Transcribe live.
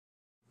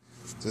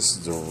This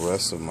is the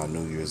rest of my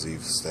New Year's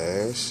Eve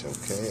stash.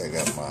 Okay, I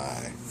got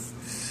my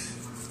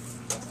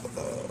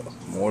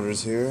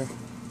mortars here.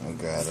 I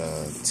got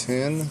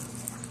 10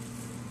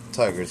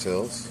 tiger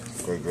tails,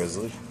 great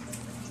grizzly.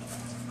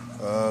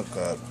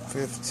 Got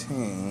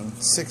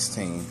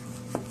 16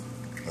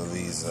 of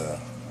these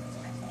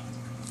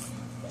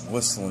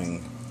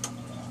whistling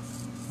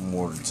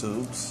mortar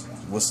tubes,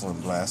 whistling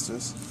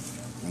blasters,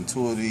 and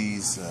 2 of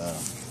these they're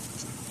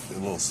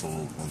little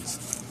sold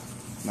ones,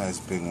 nice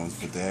big ones,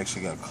 but they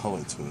actually got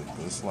color to it,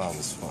 but it's loud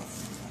as fun.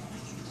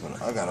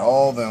 But I got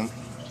all them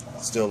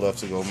still left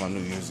to go in my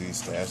New Year's Eve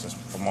stash. That's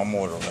for my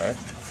mortar rack.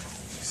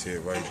 You see it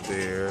right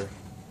there.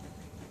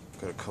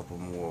 Got a couple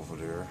more over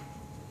there.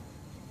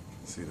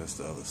 See, that's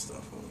the other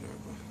stuff over there.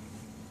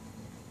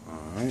 But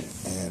alright,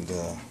 and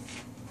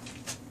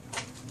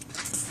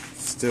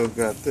still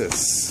got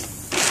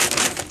this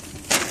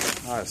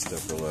high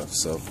stepper left,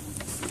 so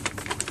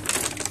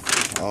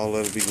all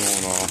that'll be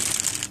going off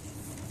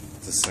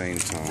at the same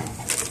time.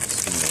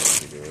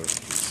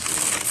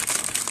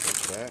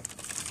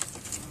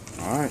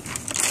 Alright,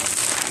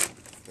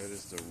 that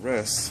is the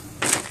rest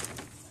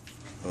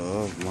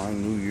of my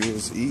New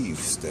Year's Eve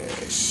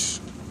stash.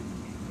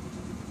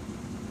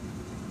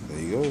 There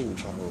you go,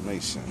 Pyro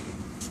Nation.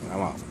 And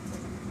I'm out.